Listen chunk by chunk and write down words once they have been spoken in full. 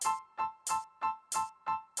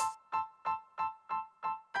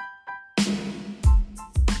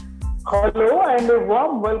Hello and a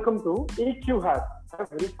warm welcome to EQ Has.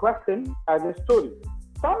 Every question as a story.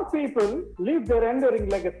 Some people leave their enduring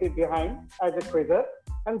legacy behind as a quizzer,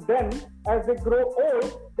 and then as they grow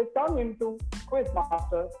old, they turn into quiz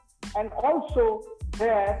masters, and also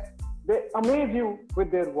there they amaze you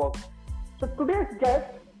with their work. So today's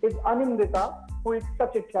guest is Anindita, who is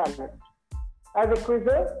such a talent. As a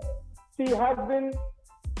quizzer, she has been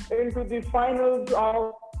into the finals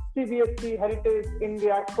of CBSE Heritage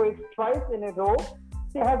India Quiz twice in a row.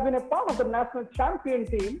 She has been a part of the national champion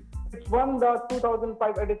team, which won the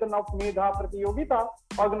 2005 edition of Medha Pratiyogita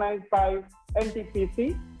organized by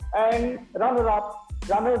NTPC, and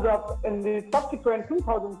runners-up in the subsequent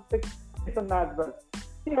 2006 edition as well.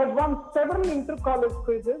 She has won several inter-college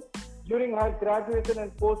quizzes during her graduation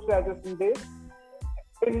and post-graduation days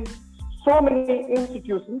in so many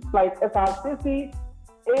institutions like SRCC,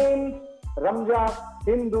 AIMS, Ramja,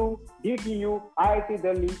 Hindu, DTU, IIT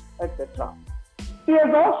Delhi, etc. She has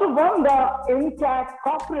also won the INCAC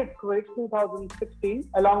Corporate Quiz 2016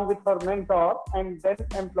 along with her mentor and then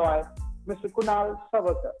employer, Mr. Kunal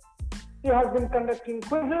Savakar. She has been conducting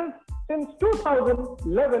quizzes since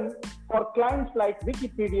 2011 for clients like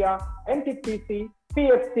Wikipedia, NTPC,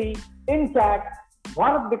 PFC, INCAC,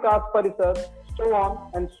 Bharat Vikas Parisar, so on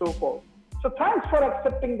and so forth. So thanks for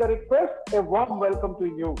accepting the request. A warm welcome to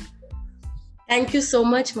you. Thank you so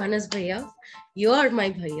much, Manas Bhaiya. You are my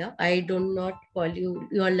Bhaiya. I do not call you,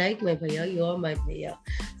 you are like my Bhaiya, you are my Bhaiya.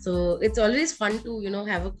 So it's always fun to,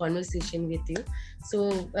 have a conversation with you.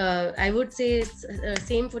 So I would say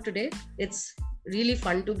same for today. It's really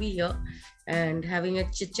fun to be here and having a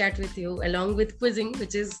chit chat with you along with quizzing,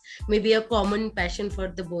 which is maybe a common passion for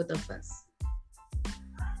the both of us.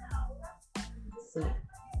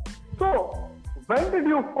 So when did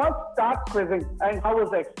you first start quizzing and how was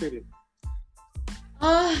the experience?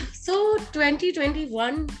 So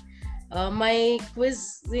 2021, my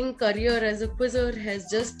quizzing career as a quizzer has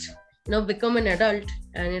just become an adult,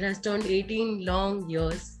 and it has turned 18 long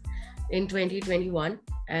years in 2021.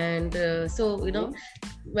 And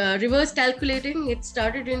reverse calculating, it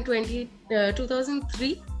started in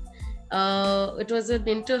 2003. It was an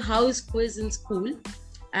inter-house quiz in school,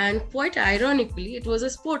 and quite ironically, it was a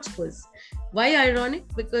sports quiz. Why ironic?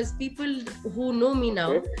 Because people who know me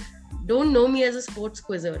now don't know me as a sports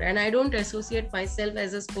quizzer, and I don't associate myself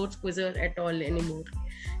as a sports quizzer at all anymore.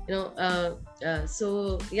 It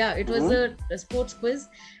was a sports quiz,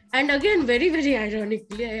 and again, very, very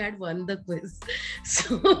ironically, I had won the quiz.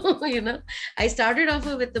 So I started off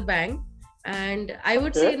with the bang, and I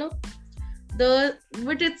would say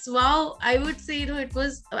but it's wow. I would say it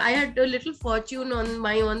was, I had a little fortune on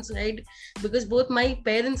my own side because both my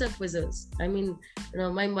parents are quizzers. I mean,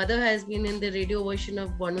 my mother has been in the radio version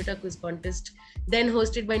of Bonvita Quiz Contest, then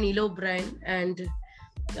hosted by Neil O'Brien, and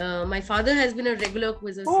my father has been a regular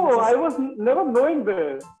quizzer. Oh, I was never knowing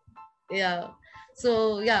this. Yeah.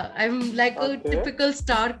 So yeah, I'm like a typical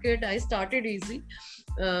star kid. I started easy.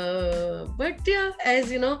 But yeah,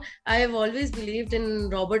 as I have always believed in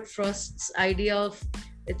Robert Frost's idea of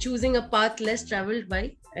choosing a path less traveled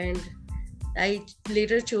by, and I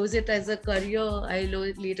later chose it as a career. I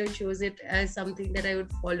later chose it as something that I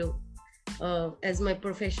would follow as my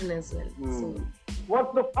profession as well. So,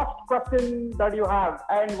 what's the first question that you have,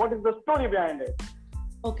 and what is the story behind it?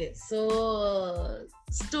 Okay, so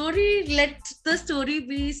let the story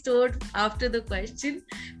be stored after the question,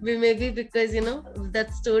 maybe because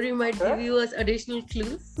that story might give you additional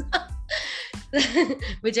clues,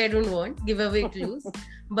 which I don't want, give away clues.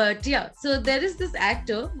 But yeah, so there is this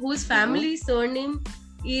actor whose family surname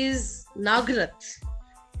is Nagrath.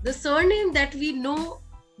 The surname that we know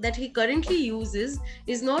that he currently uses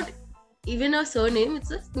is not even a surname,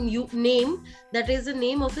 it's a name that is the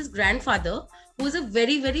name of his grandfather, who was a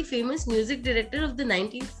very, very famous music director of the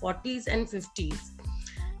 1940s and 50s.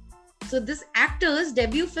 So this actor's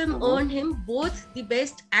debut film earned him both the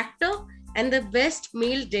best actor and the best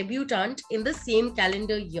male debutant in the same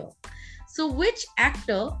calendar year. So which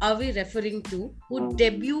actor are we referring to who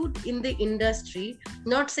debuted in the industry,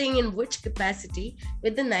 not saying in which capacity,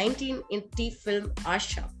 with the 1980 film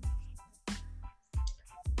Asha?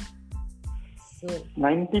 So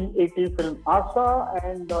 1980 film Asha,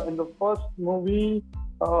 and in the first movie,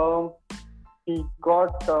 he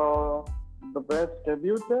got the best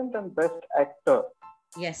debutant and best actor.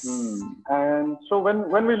 Yes. And so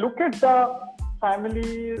when we look at the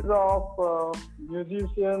families of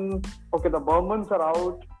musicians, okay, the Burmans are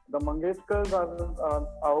out, the Mangeshkars are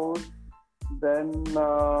out, then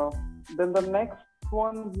the next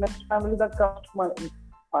family that comes to my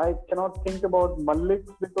I cannot think about Malliks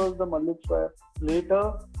because the Malliks were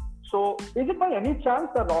later. So, is it by any chance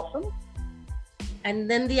the Roshan? And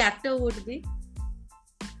then the actor would be?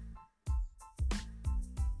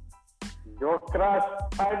 Your crush,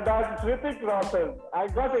 and that's Hrithik Roshan. I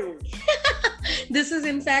got it. This is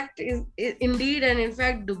in fact indeed and in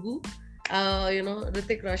fact Dugu.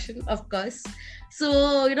 Hrithik Roshan, of course.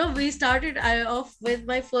 So, we started off with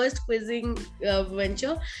my first quizzing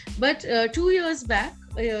venture. But 2 years back,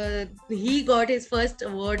 he got his first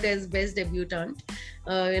award as Best Debutant,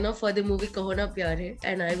 for the movie Kaho Na Pyar Hai.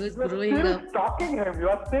 And I was growing up. You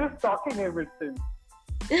are still stalking him, it seems.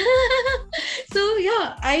 So,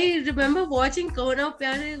 yeah, I remember watching Kaho Na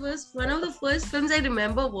Pyar Hai. It was one of the first films I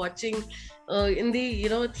remember watching in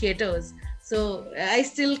the, theaters. So I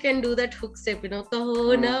still can do that hook step,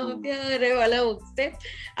 Kaho na pyar hai wala hook step.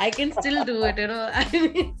 I can still do it, I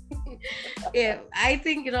mean, yeah, I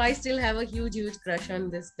think, I still have a huge crush on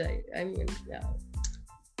this guy. I mean, yeah.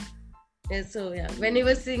 So, yeah, when he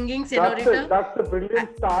was singing Senorita. That's a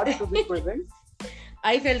brilliant start to the quizzing.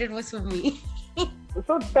 I felt it was for me.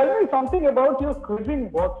 So tell me something about your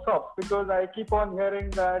quizzing workshops, because I keep on hearing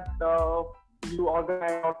that you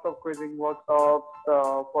organize lots of quizzing workshops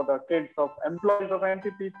for the kids of employees of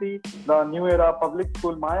NTPC, the New Era Public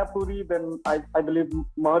School Mayapuri, then I believe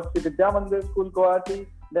Maharishi Vidya Mandir School Guwahati,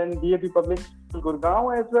 then DAP Public School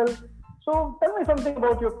Gurgaon as well. So tell me something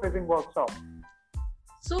about your quizzing workshop.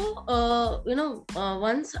 So,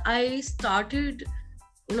 once I started,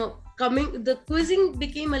 the quizzing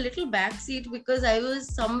became a little backseat because I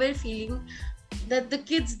was somewhere feeling that the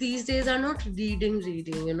kids these days are not reading,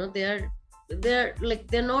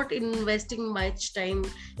 they're not investing much time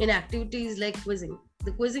in activities like quizzing.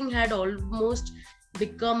 The quizzing had almost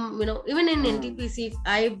become, even in NTPC,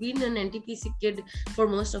 I've been an NTPC kid for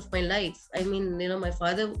most of my life. I mean, my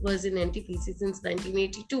father was in NTPC since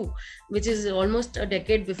 1982, which is almost a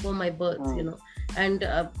decade before my birth, and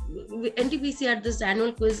NTPC had this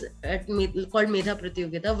annual quiz called Medha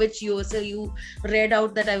Pratyogita, which you read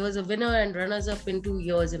out that I was a winner and runners up in 2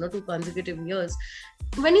 years, 2 consecutive years.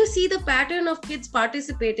 When you see the pattern of kids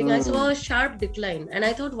participating, I saw a sharp decline, and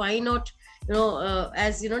I thought, why not?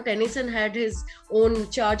 As Tennyson had his own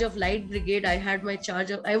charge of Light Brigade, I had my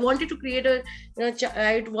charge of. I wanted to create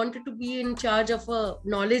I wanted to be in charge of a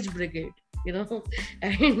Knowledge Brigade,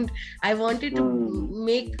 and I wanted to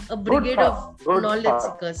make a brigade of knowledge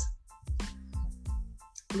seekers.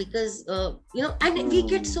 Because and we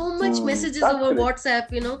get so much messages over WhatsApp,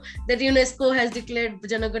 that UNESCO has declared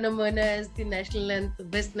Jana Gana Mana as the national anthem,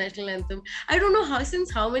 best national anthem. I don't know since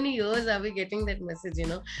how many years are we getting that message.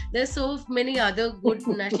 There's so many other good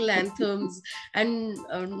national anthems and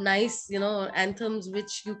nice anthems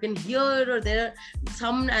which you can hear, or there are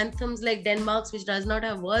some anthems like Denmark's which does not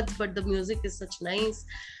have words but the music is such nice.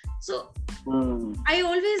 So I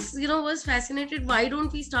always, was fascinated. Why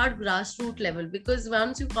don't we start grassroots level? Because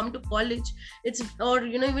once you come to college,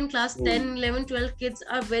 even class 10, 11, 12 kids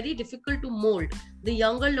are very difficult to mold. The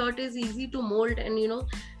younger lot is easy to mold and,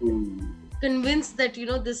 convince that,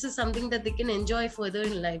 this is something that they can enjoy further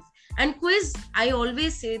in life. And quiz, I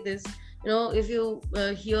always say this, if you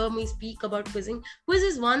hear me speak about quizzing, quiz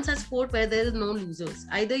is one such sport where there is no losers.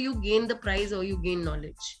 Either you gain the prize or you gain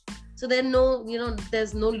knowledge. So there's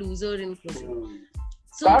no loser in quizzing.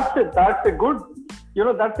 So that's it. That's a good,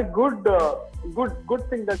 that's a good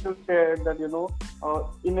thing that you said, that,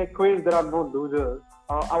 in a quiz there are no losers.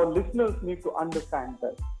 Our listeners need to understand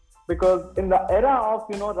that, because in the era of,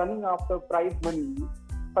 running after prize money,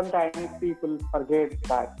 sometimes people forget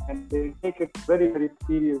that and they take it very, very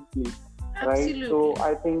seriously. Absolutely. Right? So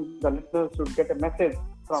I think the listeners should get a message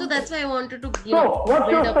from that's why I wanted to, So what's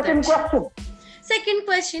your second question? Second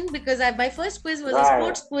question, because my first quiz was a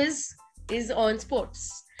sports quiz, is on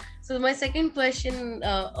sports. So my second question,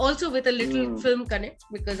 also with a little film connect,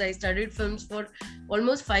 because I studied films for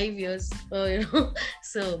almost 5 years,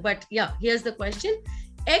 So, but yeah, here's the question.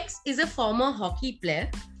 X is a former hockey player.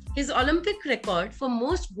 His Olympic record for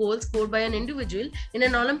most goals scored by an individual in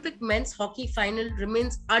an Olympic men's hockey final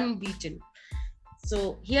remains unbeaten.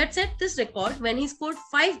 So he had set this record when he scored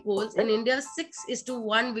 5 goals in India's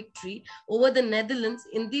 6-1 victory over the Netherlands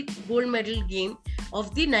in the gold medal game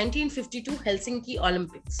of the 1952 Helsinki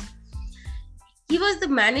Olympics. He was the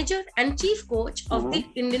manager and chief coach of the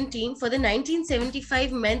Indian team for the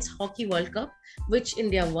 1975 Men's Hockey World Cup, which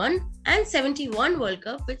India won, and 71 World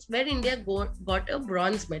Cup, where India got a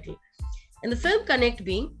bronze medal. And the film connect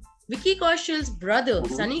being, Vicky Kaushal's brother,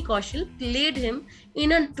 Sunny Kaushal, played him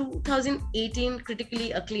in a 2018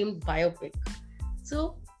 critically acclaimed biopic.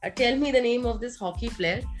 So, tell me the name of this hockey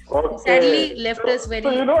player. Okay. Sadly, left us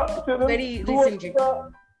very recently.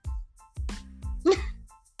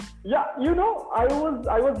 Yeah, I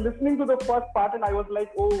was listening to the first part and I was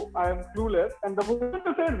like, oh, I am clueless. And the moment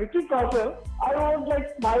you said Vicky Kaushal, I was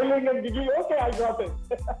like smiling and giggling. Okay, I got it.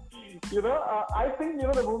 I think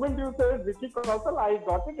the moment you said Vicky Kaushal, I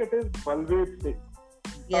got it. It is Balbir Singh.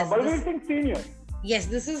 Yes, Balbir Singh Senior. Yes,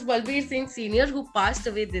 this is Balbir Singh Senior, who passed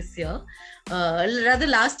away this year. Rather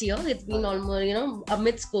last year. It's been almost,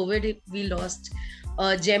 amidst COVID, we lost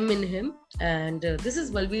a gem in him. And this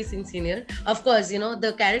is Balbir Singh Senior. Of course,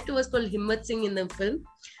 the character was called Himmat Singh in the film,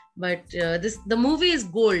 but the movie is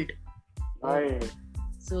Gold. Right.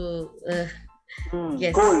 So,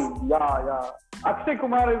 yes. Gold. Yeah. Akshay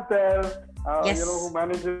Kumar is there. Yes. Who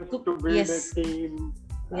manages to build a team.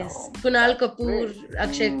 Yes, Kunal Kapoor, great.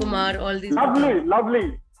 Akshay Kumar, all these.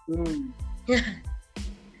 Lovely.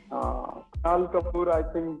 Kunal Kapoor, I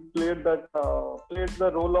think, played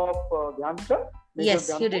the role of Dhyan Chand. Yes,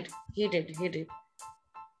 he did.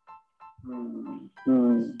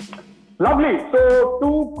 Lovely. So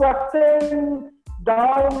 2 questions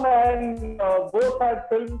down and both are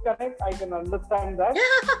film connect. I can understand that.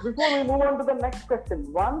 Before we move on to the next question,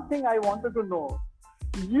 one thing I wanted to know: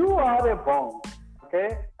 you are a Bong.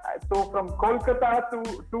 Okay, so from Kolkata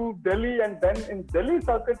to Delhi, and then in Delhi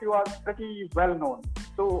circuit you are pretty well known.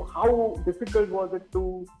 So how difficult was it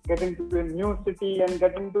to get into a new city and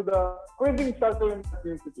get into the quizzing circle in that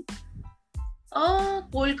new city?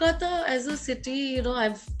 Kolkata as a city,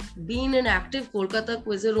 I've been an active Kolkata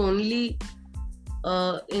quizzer only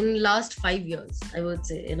in last 5 years, I would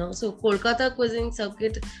say. So Kolkata quizzing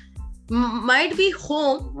circuit might be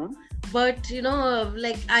home. But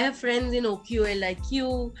like I have friends in OQL like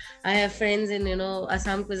you, I have friends in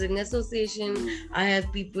Assam Quizzing Association, I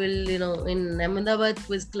have people in Ahmedabad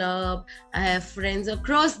Quiz Club, I have friends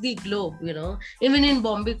across the globe, even in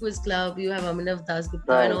Bombay Quiz Club you have Aminav Dasgupta,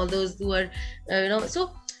 right. And all those who are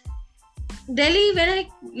so Delhi, when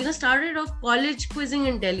I started off college quizzing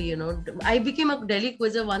in Delhi, I became a Delhi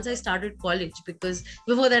quizzer once I started college, because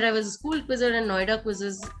before that I was a school quizzer and Noida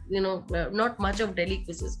quizzes, not much of Delhi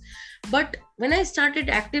quizzes. But when I started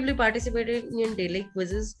actively participating in Delhi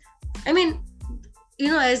quizzes, I mean,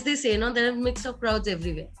 as they say, there are mixed up crowds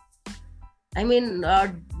everywhere. I mean,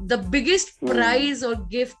 the biggest prize or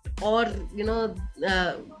gift or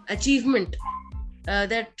achievement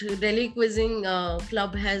that Delhi Quizzing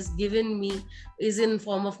Club has given me is in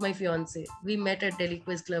form of my fiance. We met at Delhi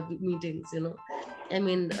Quiz Club meetings, I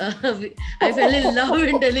mean, I fell in love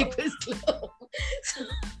in Delhi Quiz Club.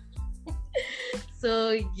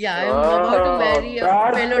 So yeah, I'm about to marry a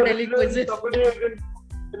fellow Delhi Quizzer. Somebody is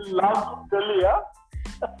in love with Delhi, yeah?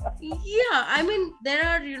 Yeah, I mean, there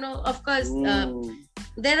are, of course,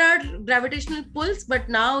 there are gravitational pulls, but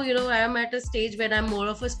now, I am at a stage where I'm more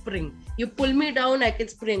of a spring. You pull me down, I can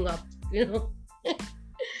spring up,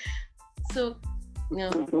 So,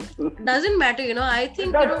 doesn't matter, I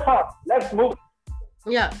think, let's move.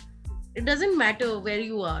 Yeah, it doesn't matter where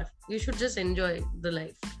you are. You should just enjoy the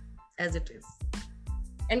life as it is.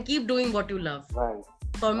 And keep doing what you love. Right.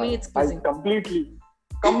 For me, it's quizzing. I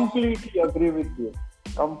completely agree with you.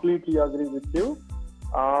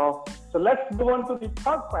 So let's move on to the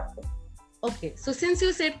third question. Okay, so since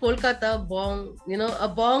you said Kolkata, Bong, a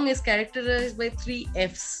Bong is characterized by 3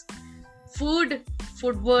 Fs: food,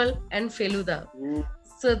 football, and Feluda.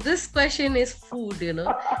 So this question is food,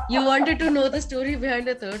 You wanted to know the story behind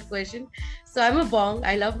the third question. So I'm a Bong.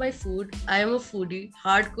 I love my food. I am a foodie,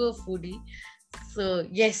 hardcore foodie. So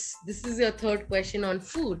yes, this is your third question on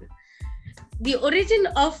food. The origin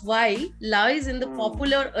of why lies in the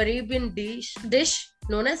popular Arabian dish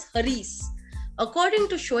known as haris. According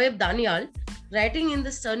to Shoaib Daniel, writing in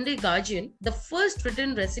the Sunday Guardian, the first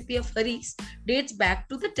written recipe of haris dates back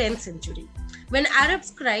to the 10th century, when Arab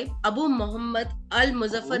scribe Abu Muhammad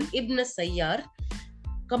al-Muzaffar ibn Sayyar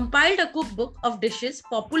compiled a cookbook of dishes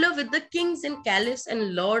popular with the kings and caliphs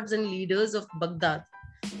and lords and leaders of Baghdad.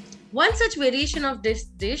 One such variation of this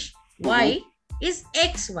dish, Y, is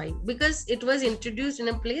XY, because it was introduced in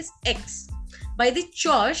a place X by the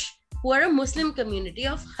Chosh, who are a Muslim community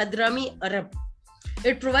of Hadrami Arab.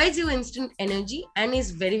 It provides you instant energy and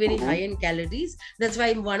is very, very high in calories. That's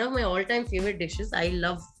why one of my all-time favorite dishes. I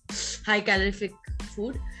love high calorific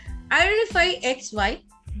food. Identify XY,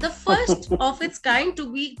 the first of its kind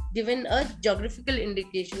to be given a geographical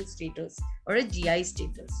indication status or a GI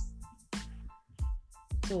status.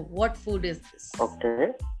 So what food is this?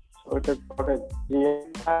 Okay. So it has got a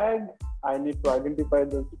GI tag. I need to identify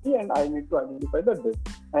the city and I need to identify the dish.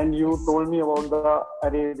 And you told me about the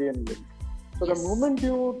Arabian link. So the moment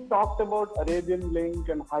you talked about Arabian link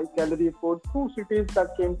and high calorie food, 2 cities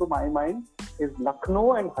that came to my mind is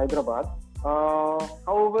Lucknow and Hyderabad.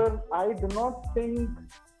 However, I do not think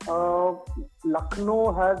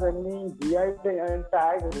Lucknow has any GI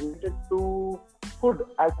tag related to food,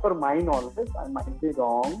 as per my knowledge. I might be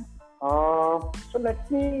wrong. So let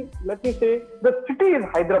me say the city is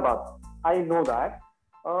Hyderabad. I know that.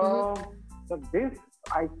 But this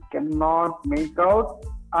I cannot make out.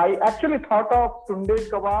 I actually thought of Tunde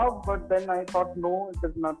Kebab, but then I thought no, it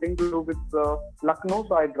has nothing to do with Lucknow,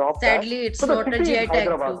 so I dropped Sadly, that. it's So not the a city GI is tag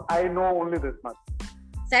Hyderabad. too. I know only this much.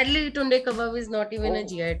 Sadly, Tunde Kebab is not even a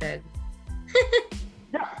GI tag.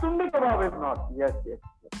 Yeah, Tunde Kebab is not. Yes.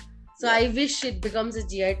 So I wish it becomes a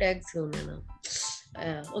GI tag soon,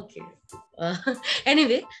 okay.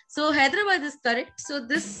 Anyway, so Hyderabad is correct. So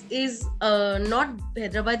this is not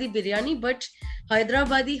Hyderabadi biryani, but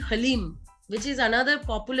Hyderabadi halim, which is another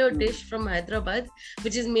popular dish from Hyderabad,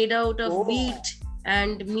 which is made out of wheat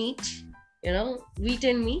and meat. Wheat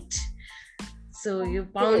and meat. So you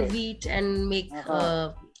pound wheat and make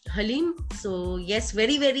halim. So yes,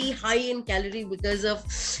 very, very high in calorie because of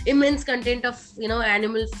immense content of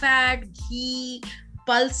animal fat, ghee,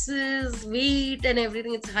 pulses, wheat and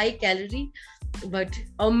everything. It's high calorie but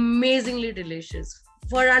amazingly delicious.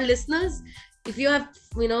 For our listeners, if you have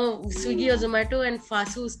Swiggy or Zomato and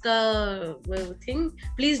Fasus ka thing,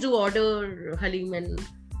 please do order halim and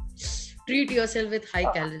treat yourself with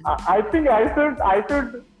high calorie. I think I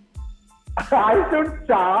should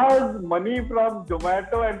charge money from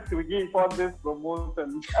Zomato and Swiggy for this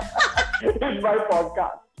promotion in my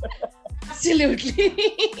podcast.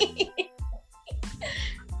 Absolutely.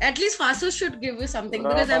 At least Fasus should give you something,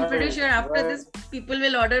 because I'm pretty sure after this, people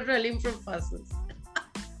will order halim from Fasus.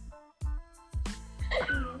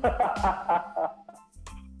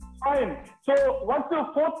 Fine. So, what's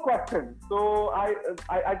your fourth question? So,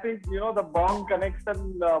 I think the bong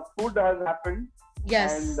connection food has happened.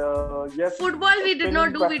 Yes. And yes. Football we did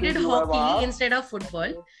not do. We did hockey instead of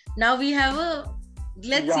football. Now we have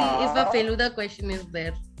let's see if a Feluda question is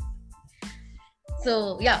there.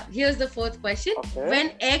 So yeah, here's the fourth question. Okay.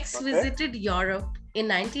 When X visited Europe in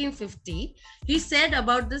 1950, he said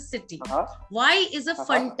about the city, why is a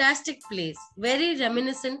fantastic place, very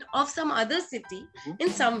reminiscent of some other city in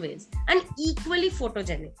some ways, and equally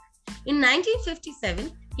photogenic. In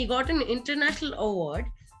 1957, he got an international award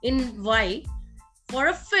in Y for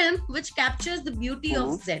a film which captures the beauty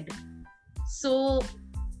of Z. So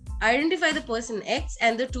identify the person X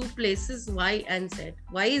and the two places Y and Z.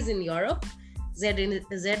 Y is in Europe, Z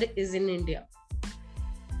is in India.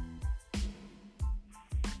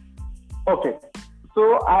 Okay,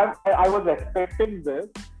 so I was expecting this.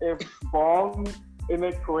 If Bong in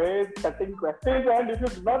a quiz setting questions, and if you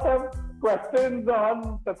do not have questions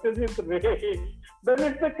on Satyajit Ray, then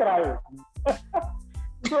it's a crime.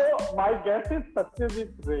 So my guess is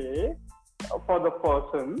Satyajit Ray for the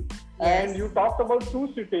person. Yes. And you talked about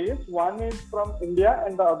two cities. One is from India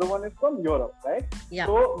and the other one is from Europe, right? Yeah.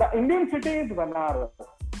 So the Indian city is Banaras.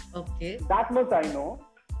 Okay. That much I know.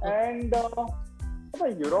 And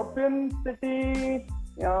the European city,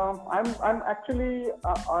 I'm actually,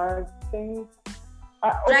 I think...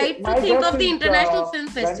 Try to think of the international film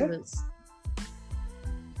festivals.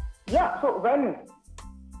 Yeah, so Venice.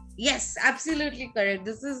 Yes, absolutely correct.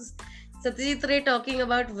 This is Satyajit Ray talking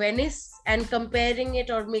about Venice and comparing it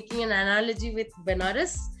or making an analogy with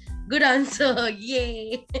Benares. Good answer.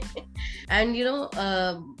 Yay. And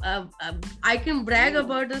I can brag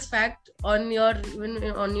about this fact on your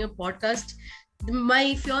podcast.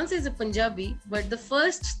 My fiance is a Punjabi, but the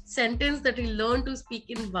first sentence that he learned to speak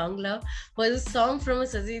in Bangla was a song from a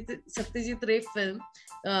Satyajit Ray film,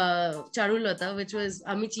 Charulata, which was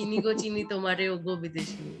Ami Chini Go Chini Tomare Ogo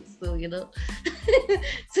Bideshini. So,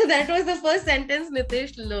 so that was the first sentence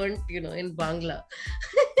Nitesh learned, in Bangla.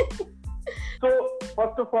 So,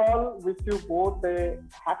 first of all, wish you both a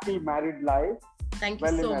happy married life. Thank you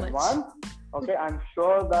so much. Advance. Okay, I'm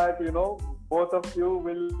sure that, both of you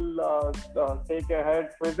will take ahead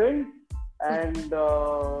quizzing. And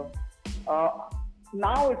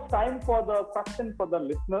now it's time for the question for the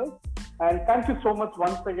listeners. And thank you so much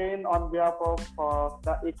once again on behalf of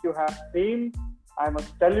the AQ Hat team. I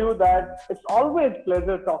must tell you that it's always a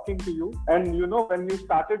pleasure talking to you. And when we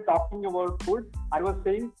started talking about food, I was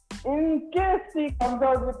saying, in case he comes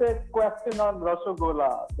out with a question on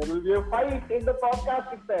Rasgulla, there will be a fight in the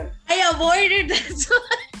podcast itself. I avoided that.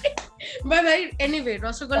 But anyway,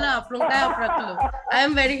 Rasgulla, I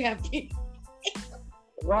am very happy.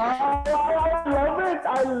 Wow,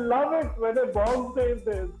 I love it when a bomb says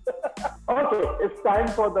this. Okay, it's time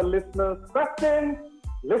for the listeners' question.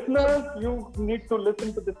 Listeners, you need to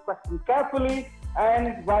listen to this question carefully,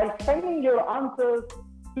 and while sending your answers,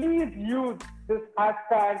 please use this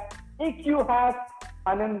hashtag EQHat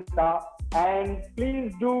Anindita, and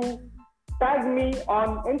please do tag me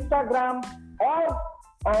on Instagram or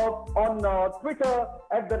on Twitter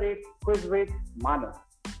 @Quiz with Manas.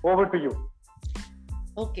 Over to you.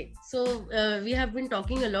 Okay, so we have been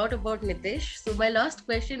talking a lot about Nitish. So my last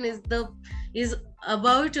question is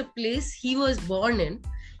about a place he was born in.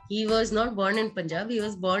 He was not born in Punjab. He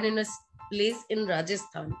was born in a place in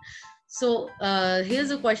Rajasthan. So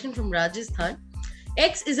here's a question from Rajasthan.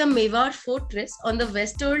 X is a Mewar fortress on the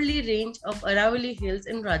westerly range of Aravalli Hills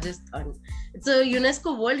in Rajasthan. It's a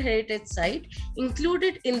UNESCO World Heritage Site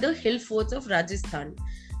included in the hill forts of Rajasthan.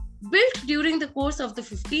 Built during the course of the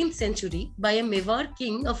 15th century by a Mewar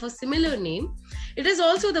king of a similar name, it is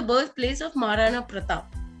also the birthplace of Maharana Pratap.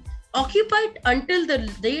 Occupied until the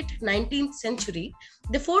late 19th century,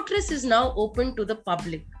 the fortress is now open to the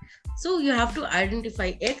public. So you have to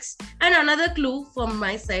identify X. And another clue from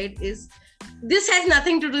my side is this has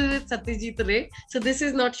nothing to do with Satyajit Ray. So this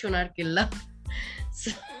is not Sonar Killa.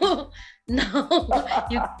 So now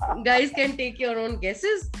you guys can take your own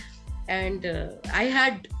guesses. And I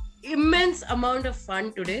had immense amount of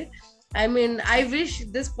fun today. I mean, I wish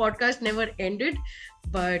this podcast never ended,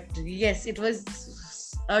 but yes, it was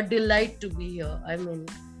a delight to be here. I mean,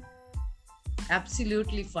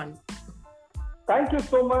 absolutely fun. Thank you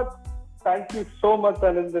so much. Thank you so much,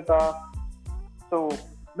 Anindita. So,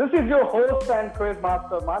 this is your host and quiz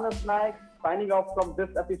master, Manas Naik, signing off from this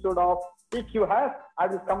episode of EQ Has. I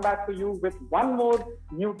will come back to you with one more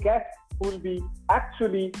new guest who will be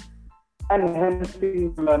actually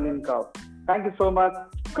enhancing learning curve. Thank you so much.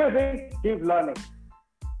 Quizzing, keep learning.